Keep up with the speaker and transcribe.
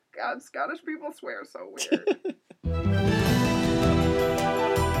God, Scottish people swear so weird.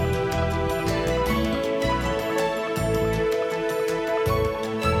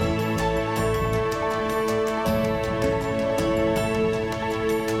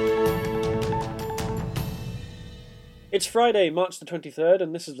 It's Friday, March the 23rd,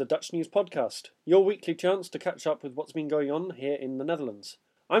 and this is the Dutch News Podcast, your weekly chance to catch up with what's been going on here in the Netherlands.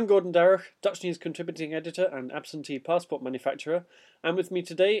 I'm Gordon Darragh, Dutch News contributing editor and absentee passport manufacturer, and with me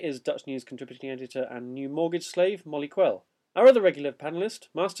today is Dutch News contributing editor and new mortgage slave, Molly Quell. Our other regular panellist,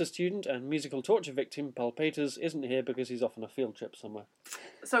 master student and musical torture victim, Paul Peters, isn't here because he's off on a field trip somewhere.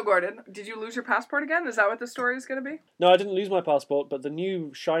 So, Gordon, did you lose your passport again? Is that what the story is going to be? No, I didn't lose my passport, but the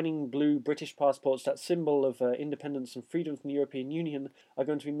new shining blue British passports, that symbol of independence and freedom from the European Union, are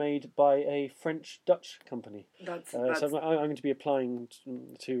going to be made by a French-Dutch company. So I'm going to be applying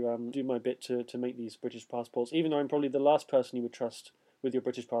to do my bit to make these British passports, even though I'm probably the last person you would trust with your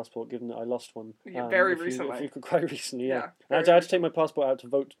British passport, given that I lost one. Very recently. Quite recently, yeah. I had to take my passport out to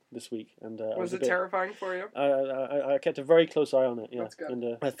vote this week. And was it terrifying for you? I kept a very close eye on it, yeah. That's good.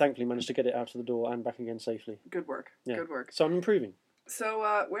 And I thankfully managed to get it out to the door and back again safely. Good work. Yeah. Good work. So I'm improving.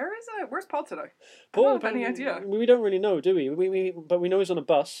 So where's Paul today? Paul, I don't have any idea. We don't really know, do we? But we know he's on a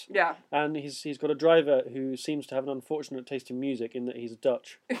bus. Yeah. And he's got a driver who seems to have an unfortunate taste in music in that he's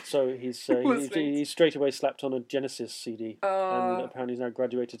Dutch. So he's he straight away slapped on a Genesis CD, and apparently he's now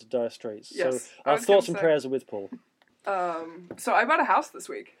graduated to Dire Straits. Yes, so our thoughts and prayers are with Paul. So I bought a house this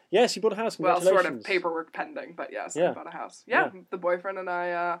week. Yes, you bought a house. Congratulations. Well, sort of paperwork pending, but yes, I bought a house. Yeah, the boyfriend and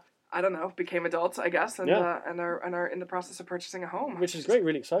I don't know, became adults, I guess, and are in the process of purchasing a home. Which is great,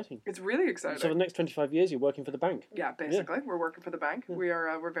 really exciting. It's really exciting. So for the next 25 years, you're working for the bank. Yeah, basically, we're working for the bank. Yeah.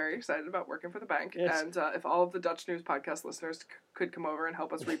 We're very excited about working for the bank, and if all of the Dutch News Podcast listeners could come over and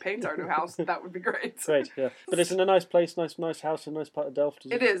help us repaint our new house, that would be great. Great, yeah. But it's in a nice place, nice house, a nice part of Delft.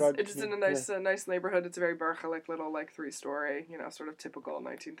 It is. It's in a nice neighborhood. It's a very burgerlijk little 3-story, sort of typical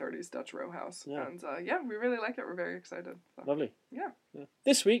 1930s Dutch row house. Yeah. And we really like it. We're very excited. So. Lovely. Yeah.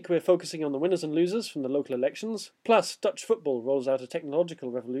 This week we're focusing on the winners and losers from the local elections, plus Dutch football rolls out a technological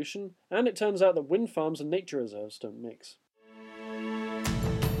revolution, and it turns out that wind farms and nature reserves don't mix.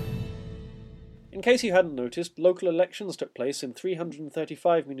 In case you hadn't noticed, local elections took place in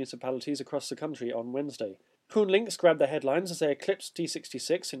 335 municipalities across the country on Wednesday. GroenLinks grabbed the headlines as they eclipsed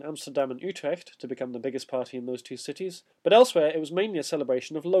D66 in Amsterdam and Utrecht to become the biggest party in those two cities, but elsewhere it was mainly a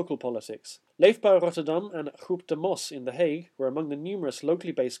celebration of local politics. Leefbaar Rotterdam and Groep de Mos in The Hague were among the numerous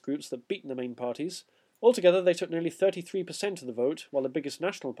locally based groups that beat the main parties. Altogether they took nearly 33% of the vote, while the biggest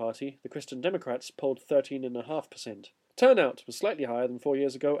national party, the Christian Democrats, polled 13.5%. Turnout was slightly higher than 4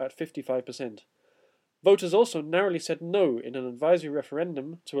 years ago at 55%. Voters also narrowly said no in an advisory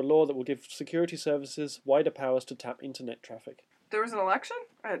referendum to a law that will give security services wider powers to tap internet traffic. There was an election?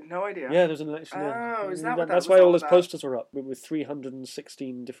 I had no idea. Yeah, there was an election. Oh, is that what That's why all those posters were up with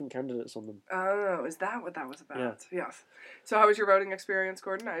 316 different candidates on them. Oh, is that what that was about? Yeah. Yes. So how was your voting experience,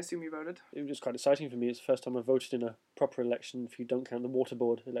 Gordon? I assume you voted. It was quite exciting for me. It's the first time I voted in a proper election, if you don't count the water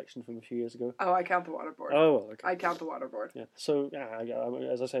board election from a few years ago. Oh, I count the water board. Oh, well, okay. I count the water board. Yeah. So,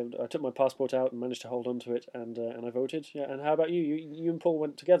 as I said, I took my passport out and managed to hold on to it, and I voted. Yeah. And how about you? You and Paul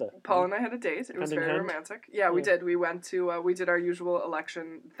went together. Paul and I had a date. It was very romantic. Yeah, we did. We went to we did our usual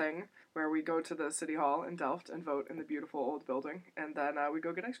election thing where we go to the city hall in Delft and vote in the beautiful old building, and then we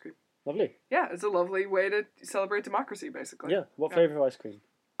go get ice cream. Lovely. Yeah, it's a lovely way to celebrate democracy, basically. Yeah. What flavour of ice cream?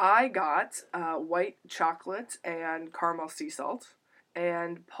 I got white chocolate and caramel sea salt,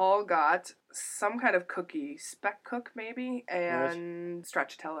 and Paul got some kind of cookie, speck cook maybe, and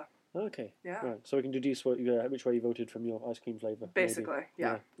stracciatella. Okay. Yeah. Right. So we can deduce which way you voted from your ice cream flavour. Basically,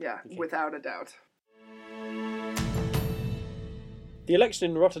 yeah, okay. Without a doubt. The election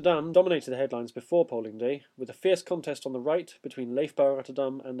in Rotterdam dominated the headlines before polling day, with a fierce contest on the right between Leefbaar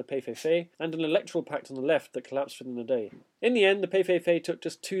Rotterdam and the PVV, and an electoral pact on the left that collapsed within a day. In the end, the PVV took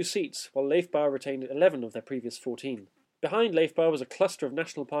just 2 seats, while Leefbaar retained 11 of their previous 14. Behind Leefbaar was a cluster of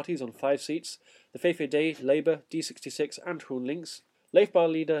national parties on 5 seats, the VVD, Labour, D66 and GroenLinks.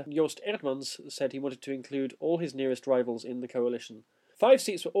 Leefbaar leader Joost Eerdmans said he wanted to include all his nearest rivals in the coalition. 5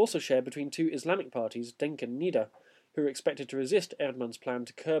 seats were also shared between 2 Islamic parties, Denk en Nida, who were expected to resist Eerdmans' plan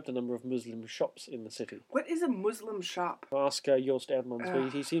to curb the number of Muslim shops in the city. What is a Muslim shop? Ask Joost Eerdmans,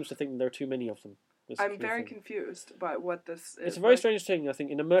 but he seems to think there are too many of them. I'm very confused by what this is. It's a very strange thing, I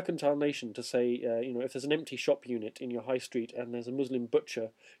think, in a mercantile nation to say, if there's an empty shop unit in your high street and there's a Muslim butcher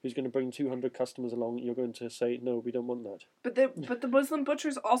who's going to bring 200 customers along, you're going to say, no, we don't want that. But the Muslim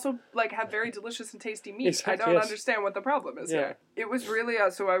butchers also have very delicious and tasty meat. Exactly, I don't understand what the problem is here. It was really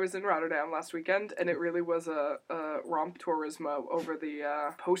so I was in Rotterdam last weekend, and it really was a romp tourismo over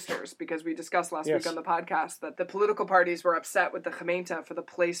the posters, because we discussed last week on the podcast that the political parties were upset with the gemeente for the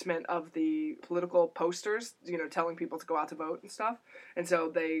placement of the political posters, telling people to go out to vote and stuff. And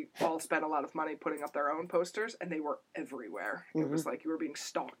so they all spent a lot of money putting up their own posters, and they were everywhere. Mm-hmm. It was like you were being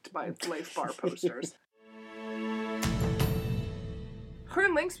stalked by Leif Bar posters.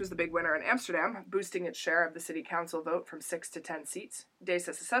 GroenLinks was the big winner in Amsterdam, boosting its share of the city council vote from 6 to 10 seats.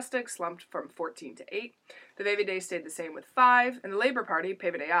 D66 slumped from 14 to 8. The VVD stayed the same with 5, and the Labour Party,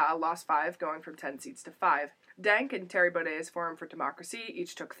 PvdA, lost 5, going from 10 seats to 5. Denk and Thierry Baudet's Forum for Democracy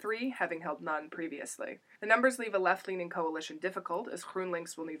each took 3, having held none previously. The numbers leave a left-leaning coalition difficult, as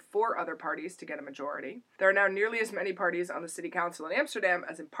GroenLinks will need 4 other parties to get a majority. There are now nearly as many parties on the city council in Amsterdam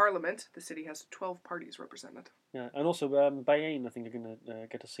as in Parliament. The city has 12 parties represented. Yeah, and also Bayern, I think, are going to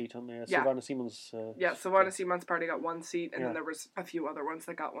get a seat on there. Sylvana Simons. Sylvana Simons' party got 1 seat, and then there was a few other ones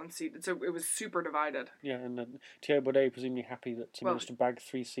that got 1 seat. So it was super divided. Yeah, and Thierry Baudet presumably happy that he managed to bag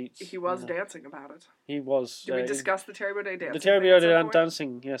 3 seats. He was dancing about it. He was. Did we discuss the Thierry Baudet dancing? The Thierry Baudet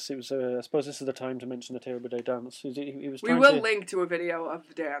dancing, yes. It was. I suppose this is the time to mention the Thierry Baudet dance. He was we will link to a video of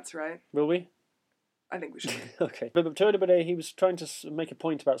the dance, right? Will we? I think we should. Okay. But Thierry Baudet, he was trying to make a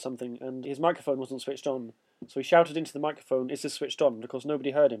point about something, and his microphone wasn't switched on. So he shouted into the microphone, "Is this switched on?" And of course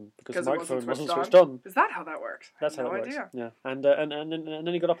nobody heard him because the microphone wasn't switched on. Is that how that works? That's how it works. Idea. Yeah. And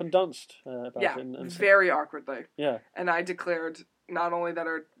then he got up and danced about it. And very awkwardly. Yeah. And I declared not only that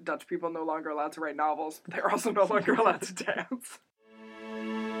are Dutch people no longer allowed to write novels, but they're also no longer allowed to dance.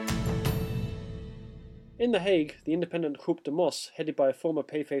 In The Hague, the independent Groep de Mos, headed by a former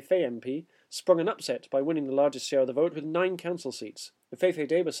PVV MP, sprung an upset by winning the largest share of the vote with 9 council seats. The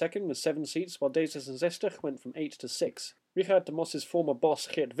VVD was second with 7 seats, while D66 went from 8 to 6. Richard de Mos's former boss,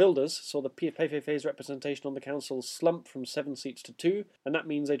 Geert Wilders, saw the PVV's representation on the council slump from 7 seats to 2, and that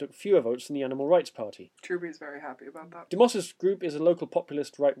means they took fewer votes than the Animal Rights Party. Truby is very happy about that. De Mos's group is a local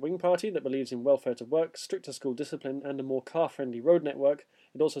populist right-wing party that believes in welfare to work, stricter school discipline, and a more car-friendly road network.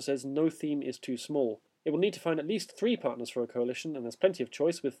 It also says no theme is too small. It will need to find at least 3 partners for a coalition, and there's plenty of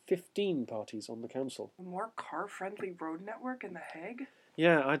choice with 15 parties on the council. A more car-friendly road network in The Hague?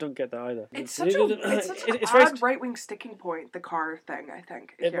 Yeah, I don't get that either. It's such an odd right-wing sticking point, the car thing, I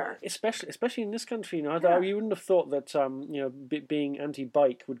think. Especially in this country, you wouldn't have thought that being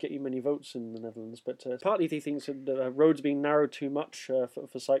anti-bike would get you many votes in the Netherlands. But partly he thinks that the roads being narrowed too much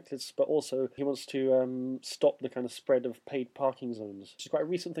for cyclists, but also he wants to stop the kind of spread of paid parking zones, which is quite a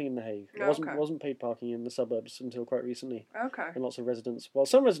recent thing in The Hague. It wasn't paid parking in the suburbs until quite recently. Okay. And lots of residents, well,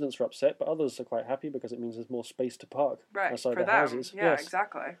 some residents are upset, but others are quite happy because it means there's more space to park outside their houses. Yeah.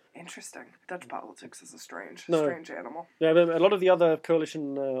 Exactly. Interesting. Dutch politics is a strange animal. Yeah, but a lot of the other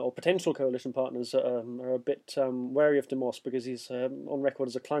coalition or potential coalition partners are a bit wary of de Mos because he's on record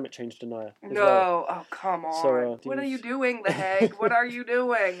as a climate change denier. Oh, come on. So, what are you doing, The Hague? What are you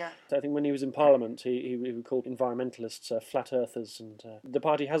doing? I think when he was in Parliament, he would call environmentalists flat earthers, and the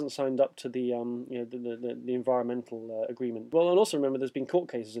party hasn't signed up to the environmental agreement. Well, and also remember, there's been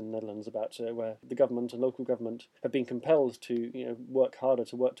court cases in the Netherlands about where the government and local government have been compelled to work harder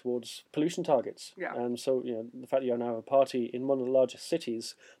to work towards pollution targets. Yeah. And so, the fact that you're now a party in one of the largest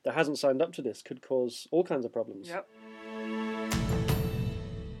cities that hasn't signed up to this could cause all kinds of problems. Yep.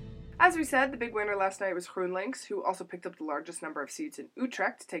 As we said, the big winner last night was GroenLinks, who also picked up the largest number of seats in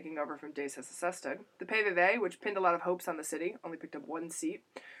Utrecht, taking over from D66. The PVV, which pinned a lot of hopes on the city, only picked up 1 seat,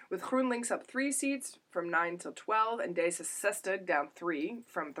 with GroenLinks up 3 seats from 9 to 12 and D66 down 3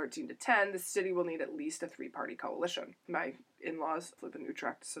 from 13 to 10. The city will need at least a 3-party coalition. My in-laws live in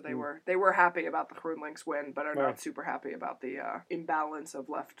Utrecht, so they were happy about the GroenLinks win, but are not super happy about the imbalance of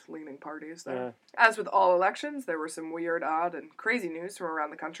left-leaning parties there. As with all elections, there were some weird, odd, and crazy news from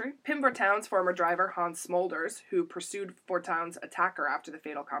around the country. Pim Fortuyn's former driver, Hans Smolders, who pursued Fortuyn's attacker after the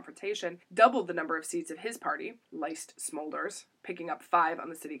fatal confrontation, doubled the number of seats of his party, Lijst Smolders, picking up 5 on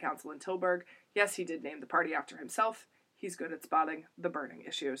the city council in Tilburg. Yes, he did name the party after himself. He's good at spotting the burning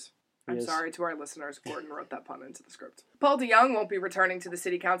issues. I'm sorry to our listeners. Gordon wrote that pun into the script. Paul de Jong won't be returning to the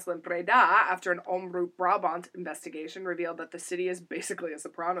city council in Breda after an Omroep Brabant investigation revealed that the city is basically a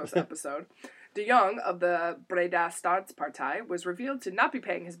Sopranos episode. De Jong of the Breda Staatspartij was revealed to not be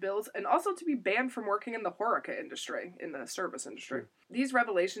paying his bills and also to be banned from working in the horeca industry, in the service industry. These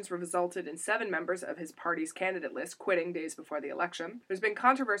revelations resulted in 7 members of his party's candidate list quitting days before the election. There's been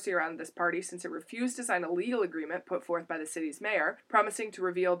controversy around this party since it refused to sign a legal agreement put forth by the city's mayor, promising to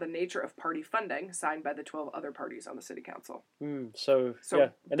reveal the nature of party funding signed by the 12 other parties on the city council. So yeah,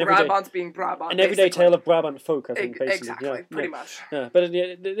 Brabant's being Brabant. An everyday tale of Brabant folk, I think, basically. Exactly, pretty much. Yeah, but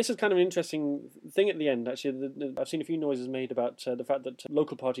this is kind of an interesting thing at the end, actually. I've seen a few noises made about the fact that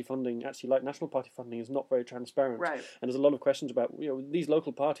local party funding, actually like national party funding, is not very transparent. Right. And there's a lot of questions about, these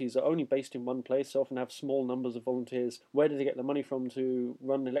local parties are only based in one place, so often have small numbers of volunteers. Where do they get the money from to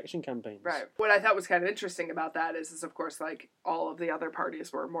run election campaigns? Right. What I thought was kind of interesting about that is of course, like, all of the other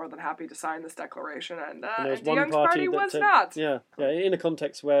parties were more than happy to sign this declaration, and de Young's party was not. Yeah, in a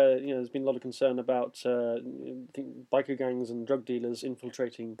context where there's been a lot of concern about I think biker gangs and drug dealers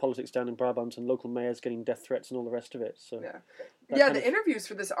infiltrating politics down in Brabant, and local mayors getting death threats and all the rest of it. So the interviews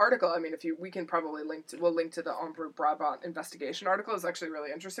for this article, I mean, we can probably we'll link to the Omroep Brabant investigation article. Is actually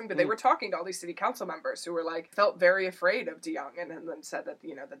really interesting, but they were talking to all these city council members who were felt very afraid of de Young, and then said that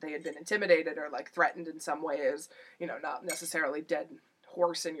that they had been intimidated or threatened in some ways, not necessarily dead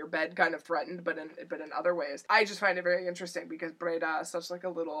horse in your bed kind of threatened, but in other ways. I just find it very interesting because Breda is such a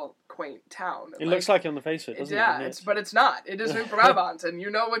little quaint town. It looks like it on the face of it, doesn't it? Yeah, but it's not. It is in Brabant, and you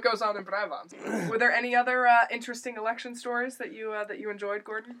know what goes on in Brabant. Were there any other interesting election stories that you enjoyed,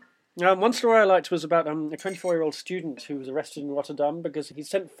 Gordon? One story I liked was about a 24-year-old student who was arrested in Rotterdam because he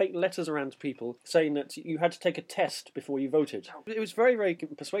sent fake letters around to people saying that you had to take a test before you voted. It was very, very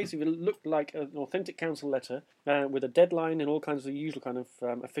persuasive. It looked like an authentic council letter with a deadline and all kinds of the usual kind of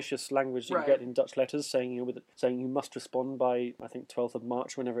officious language that you get in Dutch letters, saying you must respond by, I think, 12th of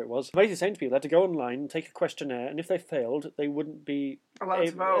March, whenever it was. Basically saying to people they had to go online, take a questionnaire, and if they failed, they wouldn't be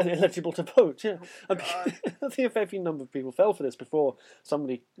eligible to vote. Yeah. Oh, I think a fair few number of people fell for this before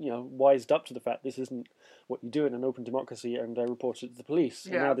somebody, wised up to the fact this isn't what you do in an open democracy, and reported it to the police.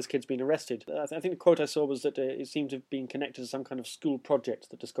 And now this kid's been arrested. I think the quote I saw was that it seemed to have been connected to some kind of school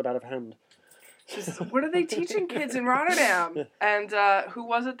project that just got out of hand. What are they teaching kids in Rotterdam? And who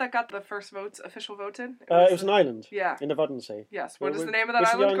was it that got the first official vote in? It was an island. Yeah. In the Waddenzee. Yes. What is the name of that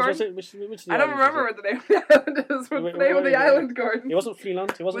island, Gordon? Which I don't remember what the name of the island is. What's the name of the island, Gordon? It wasn't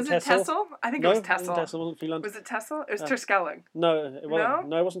Vlieland. It wasn't Texel. Was it Texel? I think it was Texel. No, it wasn't Vlieland. Was it Texel? It was Terschelling. No, it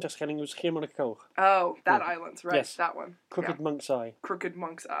wasn't Terschelling. It was Schiermonnikoog. Oh, that island, right? Yes. That one. Crooked Monk's Eye. Crooked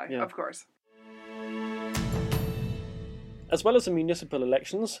Monk's Eye, of course. As well as the municipal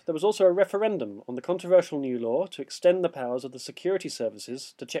elections, there was also a referendum on the controversial new law to extend the powers of the security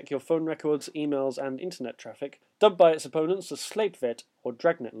services to check your phone records, emails and internet traffic, dubbed by its opponents the Sleepwet or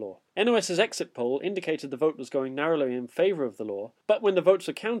Dragnet law. NOS's exit poll indicated the vote was going narrowly in favour of the law, but when the votes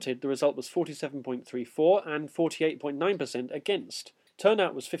were counted, the result was 47.34% and 48.9% against.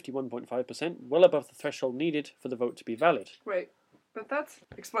 Turnout was 51.5%, well above the threshold needed for the vote to be valid. Wait. But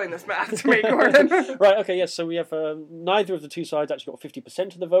explain this math to me, Gordon. Right, okay, yes, so we have neither of the two sides actually got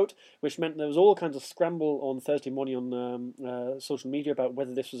 50% of the vote, which meant there was all kinds of scramble on Thursday morning on social media about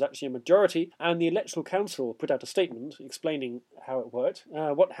whether this was actually a majority, and the Electoral Council put out a statement explaining how it worked.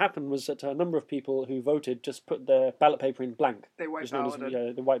 What happened was that a number of people who voted just put their ballot paper in blank. They white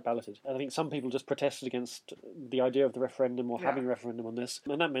balloted. They white balloted. And I think some people just protested against the idea of the referendum or having a referendum on this,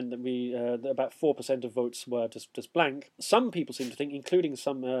 and that meant that about 4% of votes were just blank. Some people seem to think, including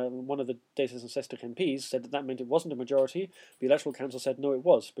one of the D66 MPs, said that meant it wasn't a majority. The Electoral Council said no, it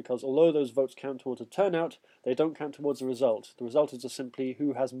was, because although those votes count towards a turnout, they don't count towards the result. The result is just simply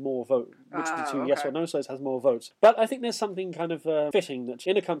who has more votes, which the two yes or no sides has more votes. But I think there's something kind of fitting that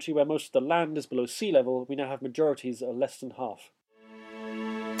in a country where most of the land is below sea level, we now have majorities that are less than half.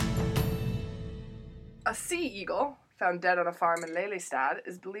 A sea eagle found dead on a farm in Lelystad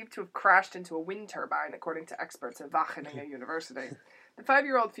is believed to have crashed into a wind turbine, according to experts at Wageningen University. The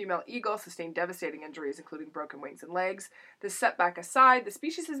 5-year-old female eagle sustained devastating injuries, including broken wings and legs. This setback aside, the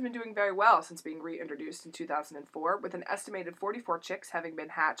species has been doing very well since being reintroduced in 2004, with an estimated 44 chicks having been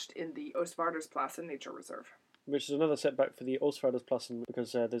hatched in the Oostvaardersplassen Nature Reserve. Which is another setback for the Oostvaardersplassen,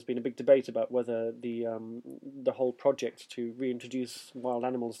 because there's been a big debate about whether the whole project to reintroduce wild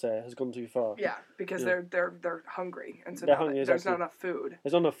animals there has gone too far. Yeah, because they're hungry, and so there's not enough food.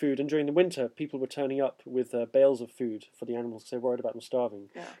 There's not enough food, and during the winter, people were turning up with bales of food for the animals because they're worried about them starving.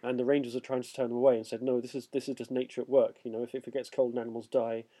 Yeah. And the rangers are trying to turn them away and said, no, this is just nature at work. If it gets cold and animals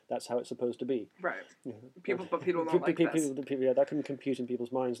die, that's how it's supposed to be. Right. Yeah. People don't like this. That couldn't compute in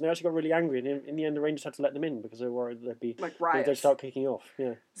people's minds. And they actually got really angry, and in the end, the rangers had to let them in because they were worried they'd riots. They'd start kicking off.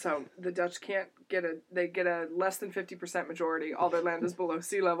 Yeah. So the Dutch can't get a less than 50% majority. All their land is below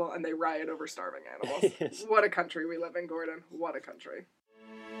sea level, and they riot over starving animals. Yes. What a country we live in, Gordon. What a country.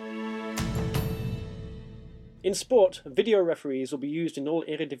 In sport, video referees will be used in all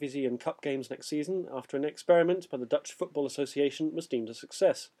Eredivisie and Cup games next season after an experiment by the Dutch Football Association was deemed a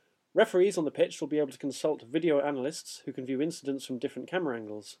success. Referees on the pitch will be able to consult video analysts who can view incidents from different camera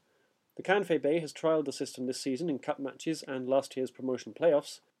angles. The KNVB has trialled the system this season in cup matches and last year's promotion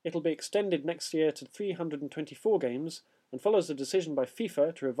playoffs. It'll be extended next year to 324 games and follows a decision by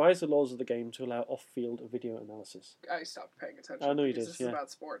FIFA to revise the laws of the game to allow off-field video analysis. I stopped paying attention. I know you did, This is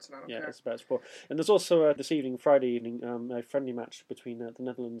about sports, and I don't care. Yeah, it's about sport. And there's also this evening, Friday evening, a friendly match between the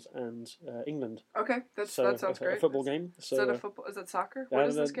Netherlands and England. Okay, that sounds great. A football game. Is that a football? Is that soccer? What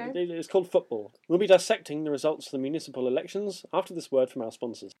is this game? It's called football. We'll be dissecting the results of the municipal elections after this word from our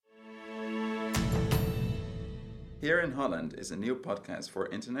sponsors. Here in Holland is a new podcast for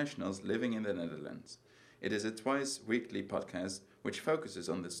internationals living in the Netherlands. It is a twice-weekly podcast which focuses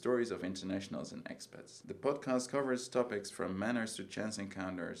on the stories of internationals and expats. The podcast covers topics from manners to chance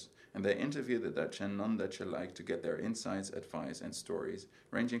encounters, and they interview the Dutch and non-Dutch alike to get their insights, advice and stories,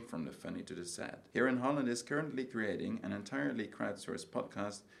 ranging from the funny to the sad. Here in Holland is currently creating an entirely crowdsourced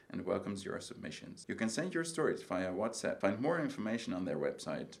podcast and welcomes your submissions. You can send your stories via WhatsApp. Find more information on their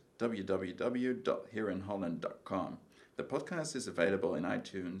website, www.hereinholland.com. The podcast is available in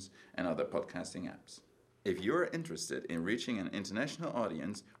iTunes and other podcasting apps. If you're interested in reaching an international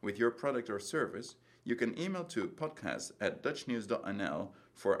audience with your product or service, you can email to podcast@dutchnews.nl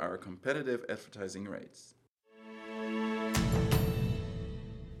for our competitive advertising rates.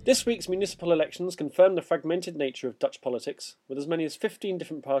 This week's municipal elections confirm the fragmented nature of Dutch politics, with as many as 15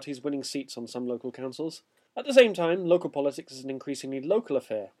 different parties winning seats on some local councils. At the same time, local politics is an increasingly local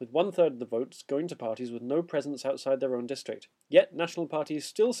affair, with 1/3 of the votes going to parties with no presence outside their own district. Yet, national parties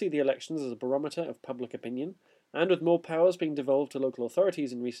still see the elections as a barometer of public opinion, and with more powers being devolved to local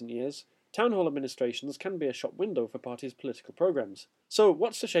authorities in recent years, town hall administrations can be a shop window for parties' political programmes. So,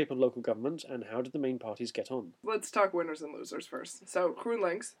 what's the shape of local government, and how did the main parties get on? Let's talk winners and losers first. So,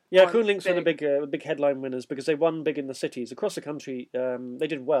 GroenLinks. Yeah, GroenLinks were the big headline winners because they won big in the cities. Across the country, they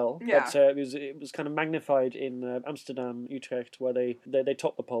did well, but it was kind of magnified in Amsterdam, Utrecht, where they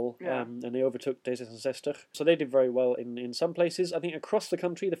topped the poll, and they overtook D66. So they did very well in some places. I think across the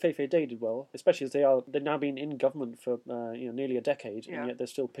country, the VVD did well, especially as they've now been in government for nearly a decade, and yet they're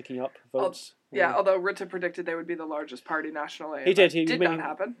still picking up votes. Although Rutte predicted they would be the largest party nationally. He did. Did not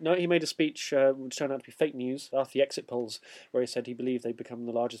happen. No, he made a speech which turned out to be fake news after the exit polls, where he said he believed they'd become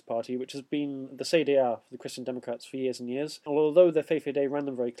the largest party, which has been the CDA, the Christian Democrats, for years and years. Although the VVD ran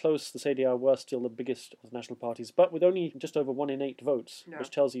them very close, the CDA were still the biggest of the national parties, but with only just over 1 in 8 votes,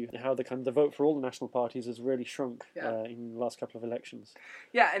 which tells you how the vote for all the national parties has really shrunk in the last couple of elections.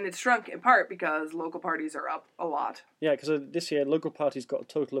 Yeah, and it's shrunk in part because local parties are up a lot. Yeah, because this year local parties got a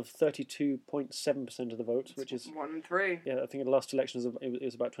total of 32.7% of the vote, which is 1 in 3. Yeah, I think in the last elections it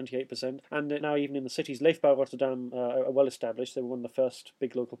was about 28%. And now even in the cities, Leefbaar Rotterdam are well established. They were one of the first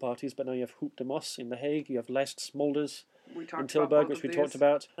big local parties, but now you have Hoop de Mos in The Hague, you have Lijst Smolders in Tilburg, which we talked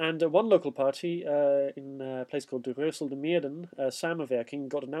about. And one local party in a place called De Reussel de Meerden, Samenwerking,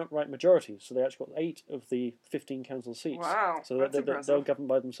 got an outright majority. So they actually got 8 of the 15 council seats. Wow, so that's they'll govern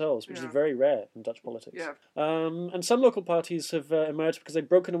by themselves, which is very rare in Dutch politics. Yeah. And some local parties have emerged because they've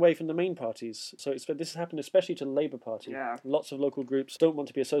broken away from the main parties. So this has happened especially to the Labour Party. Yeah. Lots of local groups don't want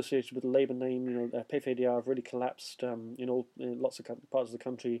to be associated with the Labour name. PVDA have really collapsed in lots of parts of the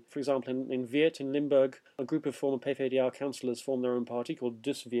country. For example, in Weert, in Limburg, a group of former PVDA councillors formed their own party called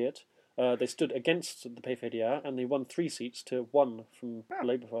Dus Weert. They stood against the PVDA and they won 3 seats to 1 from the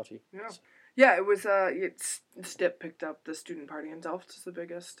Labour Party. Yeah. Yeah, it was. Stip picked up the student party in Delft. It's the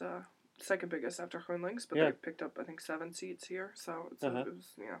biggest, second biggest after GroenLinks, but they picked up I think 7 seats here. So it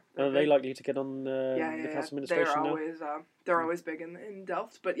was Are they likely to get on the council administration now? They're always big in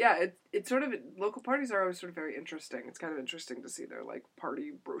Delft, but it's sort of local parties are always sort of very interesting. It's kind of interesting to see their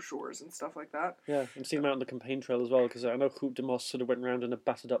party brochures and stuff like that. Yeah, and see them out on the campaign trail as well, because I know Hoop de Mos sort of went around in a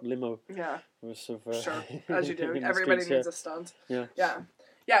battered up limo. Yeah, it was sort of, sure, as you do. Everybody needs a stunt. Yeah.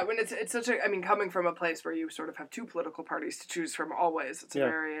 Yeah, when it's such a, coming from a place where you sort of have 2 political parties to choose from always, it's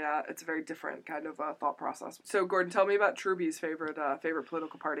a very different kind of thought process. So Gordon, tell me about Truby's favorite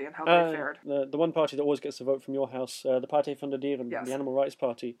political party and how they fared. The one party that always gets a vote from your house, the Partij van de Dieren, the Animal Rights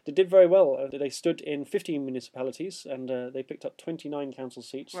Party. They did very well. They stood in 15 municipalities and they picked up 29 council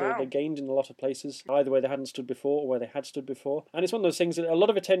seats. So they gained in a lot of places, either where they hadn't stood before or where they had stood before. And it's one of those things that a lot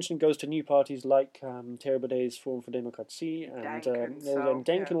of attention goes to new parties like Thierry Baudet's Forum for Democratie and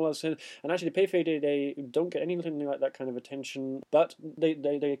Denk and all that stuff. And actually, the PVV, they don't get anything like that kind of attention, but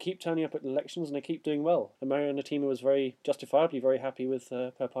they keep turning up at elections and they keep doing well. And Marianne Tima was very justifiably very happy with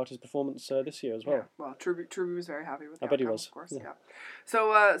her party's performance this year as well. Yeah, well, Truby was very happy with the I bet he outcome, was. of course. Yeah.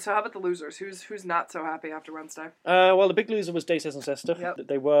 So how about the losers? Who's not so happy after Wednesday? Well, the big loser was D66. Yep.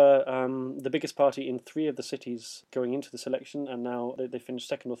 They were the biggest party in 3 of the cities going into this election, and now they finished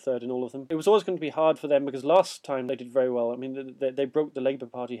second or third in all of them. It was always going to be hard for them because last time they did very well. I mean, they broke the Labour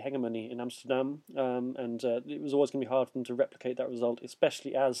Party hegemony in Amsterdam, and it was always going to be hard for them to replicate that result,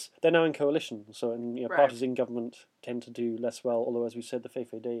 especially as they're now in coalition. So, Right. parties in government tend to do less well, although, as we said, the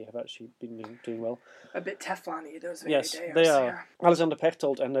VVD have actually been doing well. A bit Teflon-y, those Yes, VVD'ers, they are. yeah. Alexander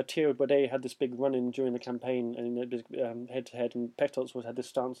Pechtold and Thierry Baudet had this big run-in during the campaign, and head-to-head, and Pechtold had this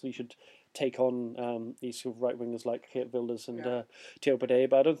stance that he should take on these sort of right-wingers like Geert Wilders and Thierry Baudet,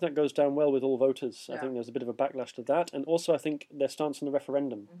 but I don't think that goes down well with all voters. I think there's a bit of a backlash to that, and also I think their stance on the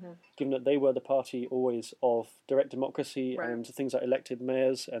referendum, given that they were the party always of direct democracy and things like elected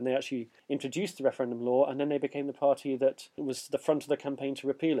mayors, and they actually introduced the referendum law, and then they became the party that was the front of the campaign to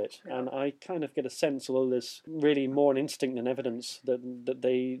repeal it. Yeah. And I kind of get a sense, although there's really more an instinct than evidence, that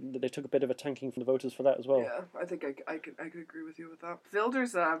they took a bit of a tanking from the voters for that as well. Yeah, I think I could agree with you with that.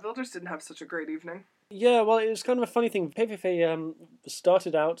 Wilders didn't have such a great evening. Yeah, well, it was kind of a funny thing. PVV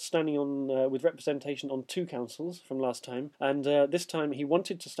started out standing on with representation on 2 councils from last time, and this time he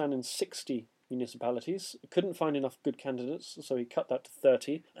wanted to stand in 60 municipalities, couldn't find enough good candidates, so he cut that to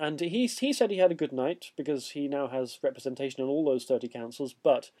 30. And he said he had a good night because he now has representation on all those 30 councils.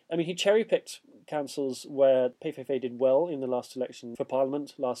 But I mean, he cherry-picked councils where PVV did well in the last election for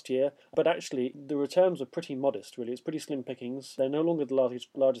Parliament last year. But actually, the returns were pretty modest. Really, it's pretty slim pickings. They're no longer the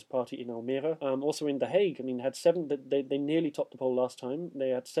largest party in Almere. Also in The Hague, I mean, had 7. They nearly topped the poll last time. They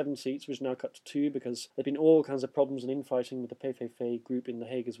had 7 seats, which now cut to 2 because there've been all kinds of problems and infighting with the PVV group in The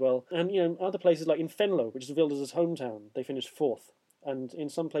Hague as well. And other places like in Venlo, which is Wilders' hometown, they finished 4th. And in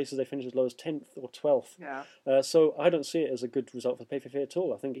some places they finished as low as 10th or 12th. Yeah. So I don't see it as a good result for the PVV at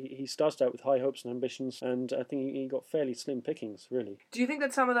all. I think he started out with high hopes and ambitions, and I think he got fairly slim pickings, really. Do you think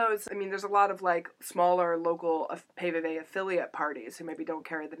that some of those, I mean, there's a lot of like smaller local PVV affiliate parties who maybe don't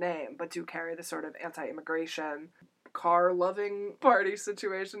carry the name, but do carry the sort of anti-immigration, car-loving party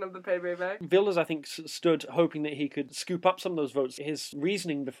situation of the PVV? Wilders, I think, stood hoping that he could scoop up some of those votes. His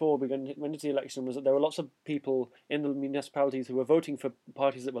reasoning before we went into the election was that there were lots of people in the municipalities who were voting for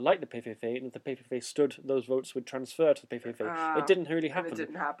parties that were like the PVV, and if the PVV stood, those votes would transfer to the PVV. It didn't really happen. It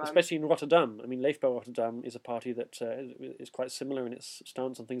didn't happen. Especially in Rotterdam. I mean, Leefbaar Rotterdam is a party that is quite similar in its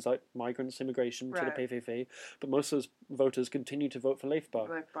stance on things like migrants, immigration to the PVV, but most of those voters continue to vote for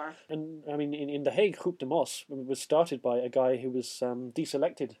Leefbaar. And, I mean, in The Hague, Groep de Mos was started by a guy who was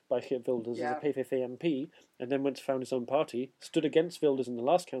deselected by Geert Wilders as a PVV MP, and then went to found his own party, stood against Wilders in the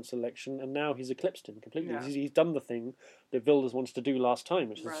last council election, and now he's eclipsed him completely. Yeah. He's done the thing that Wilders wants to do last time,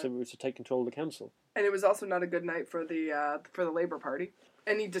 which is to take control of the council. And it was also not a good night for the Labour Party.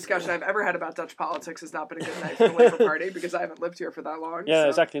 Any discussion I've ever had about Dutch politics has not been a good night for the Labour Party because I haven't lived here for that long. Yeah,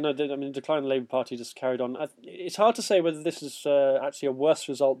 exactly. No, I mean, the decline of the Labour Party just carried on. It's hard to say whether this is actually a worse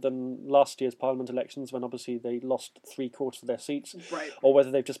result than last year's Parliament elections, when obviously they lost 3/4 of their seats, or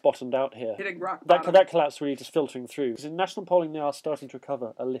whether they've just bottomed out here. Hitting rock bottom. That collapse really just filtering through. Because in national polling, they are starting to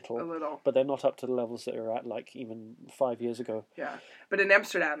recover a little, but they're not up to the levels that they were at like even 5 years ago. Yeah, but in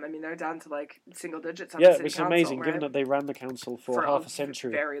Amsterdam, I mean, they're down to like single digits on the the city council. Yeah, it's amazing, right? given that they ran the council for half a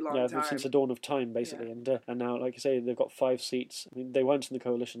century. Very long time. Since the dawn of time, basically. Yeah. And now, like you say, they've got 5 seats. I mean, they weren't in the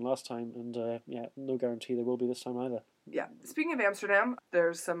coalition last time, and no guarantee they will be this time either. Yeah. Speaking of Amsterdam,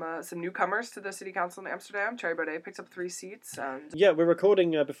 there's some newcomers to the city council in Amsterdam. Thierry Baudet picked up 3 seats. And yeah, we're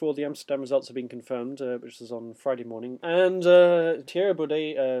recording before the Amsterdam results have been confirmed, which is on Friday morning. And Thierry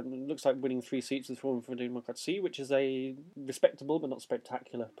Baudet looks like winning 3 seats with Forum for Democratie, which is a respectable but not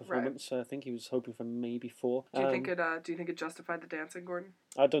spectacular performance. I think he was hoping for maybe 4. Do you think it justified the dancing, Gordon?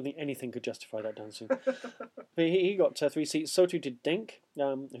 I don't think anything could justify that dancing. But he got 3 seats. So too did Denk,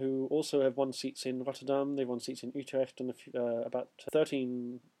 who also have won seats in Rotterdam. They've won seats in Utrecht, and about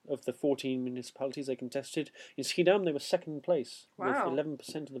 13 of the 14 municipalities they contested. In Schiedam, they were second place with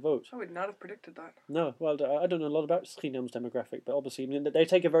 11% of the vote. I would not have predicted that. No, well, I don't know a lot about Schiedam's demographic, but obviously they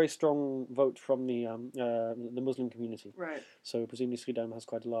take a very strong vote from the Muslim community. Right. So presumably Schiedam has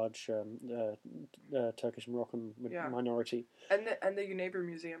quite a large Turkish Moroccan minority. And the UNEVER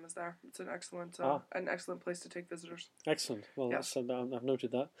Museum is there. It's an excellent place to take visitors. Excellent. Well, I've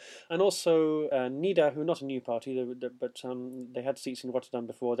noted that. And also NIDA, who are not a new party, but they had seats in Rotterdam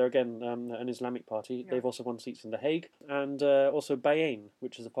before. before, they're again an Islamic party. Yeah. They've also won seats in The Hague. And also Bayén,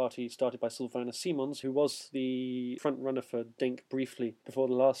 which is a party started by Sylvana Simons, who was the front-runner for Denk briefly before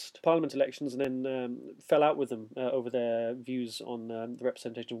the last parliament elections, and then fell out with them over their views on the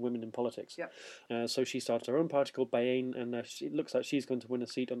representation of women in politics. Yep. So she started her own party called Bayén, and it looks like she's going to win a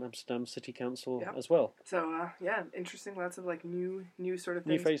seat on Amsterdam City Council as well. So interesting. Lots of like new sort of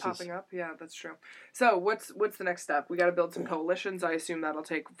New things faces popping up. Yeah, that's true. So what's the next step? We got to build some coalitions. I assume that'll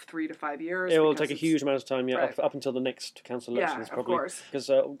take 3 to 5 years. It will take a huge amount of time, right. up until the next council elections, probably. Of course. Because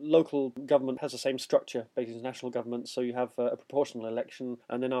local government has the same structure basically as national government, so you have a proportional election,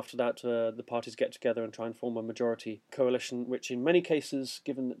 and then after that the parties get together and try and form a majority coalition, which in many cases,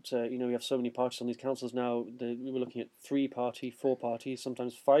 given that we have so many parties on these councils now, we were looking at 3-party, 4-party,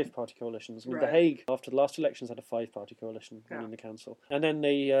 sometimes 5-party coalitions. I mean, Right. The Hague, after the last elections, had a 5-party coalition in the council. And then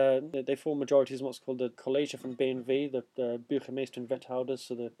they form majorities in what's called the College van BNV, the Burgemeester and Wethouders,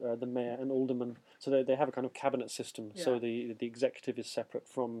 so the mayor and alderman. So they have a kind of cabinet system, so the executive is separate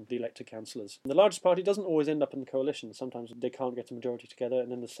from the elected councillors. The largest party doesn't always end up in the coalition. Sometimes they can't get a majority together,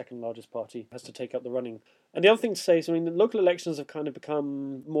 and then the second largest party has to take up the running. And the other thing to say is, I mean, the local elections have kind of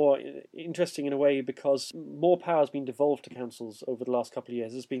become more interesting in a way because more power has been devolved to councils over the last couple of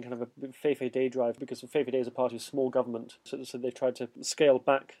years. There's been kind of a VVD drive because VVD is a party of small government, so they've tried to scale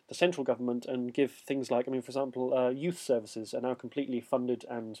back the central government and give things like, I mean, for example, youth services are now completely funded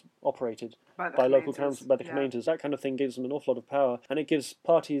and operated by local council, by the gemeentes. That kind of thing gives them an awful lot of power, and it gives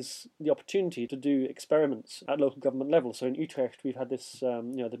parties the opportunity to do experiments at local government level. So in Utrecht, we've had this,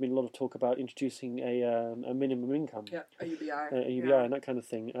 there's been a lot of talk about introducing a minimum income, a UBI, and that kind of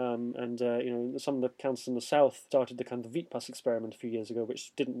thing. Some of the councils in the south started the kind of Wietpas experiment a few years ago,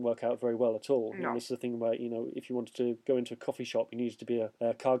 which didn't work out very well at all. No. And this is the thing where if you wanted to go into a coffee shop, you needed to be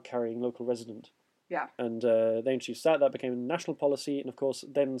a card-carrying local resident. Yeah. And they introduced that. That became a national policy. And of course,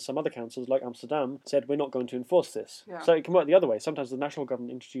 then some other councils, like Amsterdam, said, we're not going to enforce this. Yeah. So it can work the other way. Sometimes the national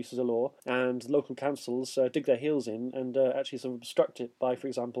government introduces a law and local councils dig their heels in and actually sort of obstruct it by, for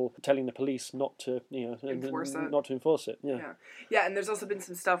example, telling the police not to, not to enforce it. Yeah, and there's also been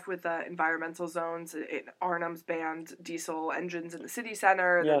some stuff with environmental zones. Arnhem's banned diesel engines in the city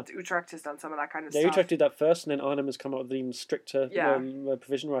centre. Yeah. Utrecht has done some of that kind of stuff. stuff. Utrecht did that first, and then Arnhem has come up with an even stricter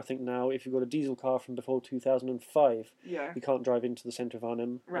provision where I think now if you've got a diesel car from before 2005, you can't drive into the centre of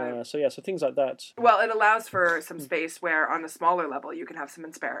Arnhem. Right. So things like that. Well, it allows for some space where on a smaller level you can have some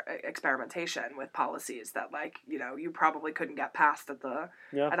experimentation with policies that you probably couldn't get past at a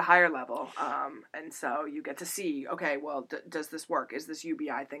higher level. And so you get to see, okay, well, does this work? Is this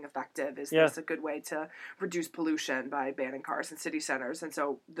UBI thing effective? Is this a good way to reduce pollution by banning cars in city centres? And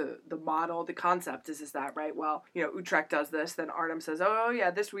so the model, the concept is that, right? Well, Utrecht does this, then Arnhem says,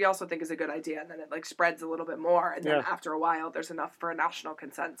 this we also think is a good idea, and then it spreads a little bit more, and then after a while there's enough for a national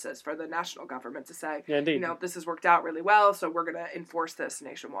consensus for the national government to say, this has worked out really well, so we're going to enforce this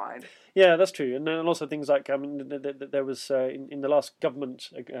nationwide. Yeah, that's true. And also things like, there was, in the last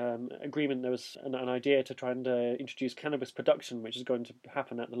government agreement, there was an idea to try and introduce cannabis production, which is going to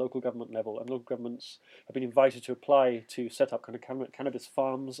happen at the local government level, and local governments have been invited to apply to set up kind of cannabis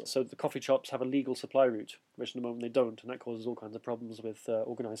farms so that the coffee shops have a legal supply route, which at the moment they don't, and that causes all kinds of problems with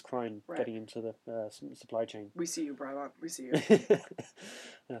organised crime getting into the supply chain. We see you, Brabant. We see you.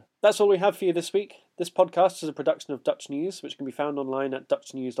 That's all we have for you this week. This podcast is a production of Dutch News, which can be found online at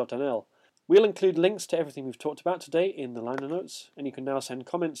dutchnews.nl. We'll include links to everything we've talked about today in the liner notes, and you can now send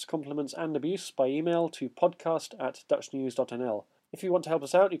comments, compliments and abuse by email to podcast@dutchnews.nl. If you want to help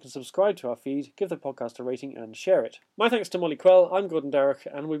us out, you can subscribe to our feed, give the podcast a rating and share it. My thanks to Molly Quell, I'm Gordon Derrick,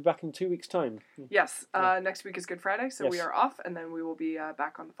 and we'll be back in 2 weeks' time. Yes, next week is Good Friday, so we are off, and then we will be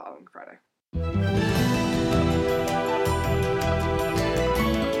back on the following Friday.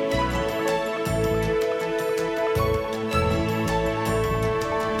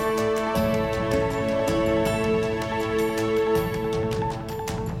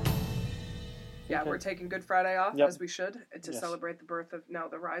 Yeah, we're taking Good Friday off, as we should, to celebrate the birth of,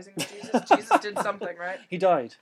 the rising of Jesus. Jesus did something, right? He died.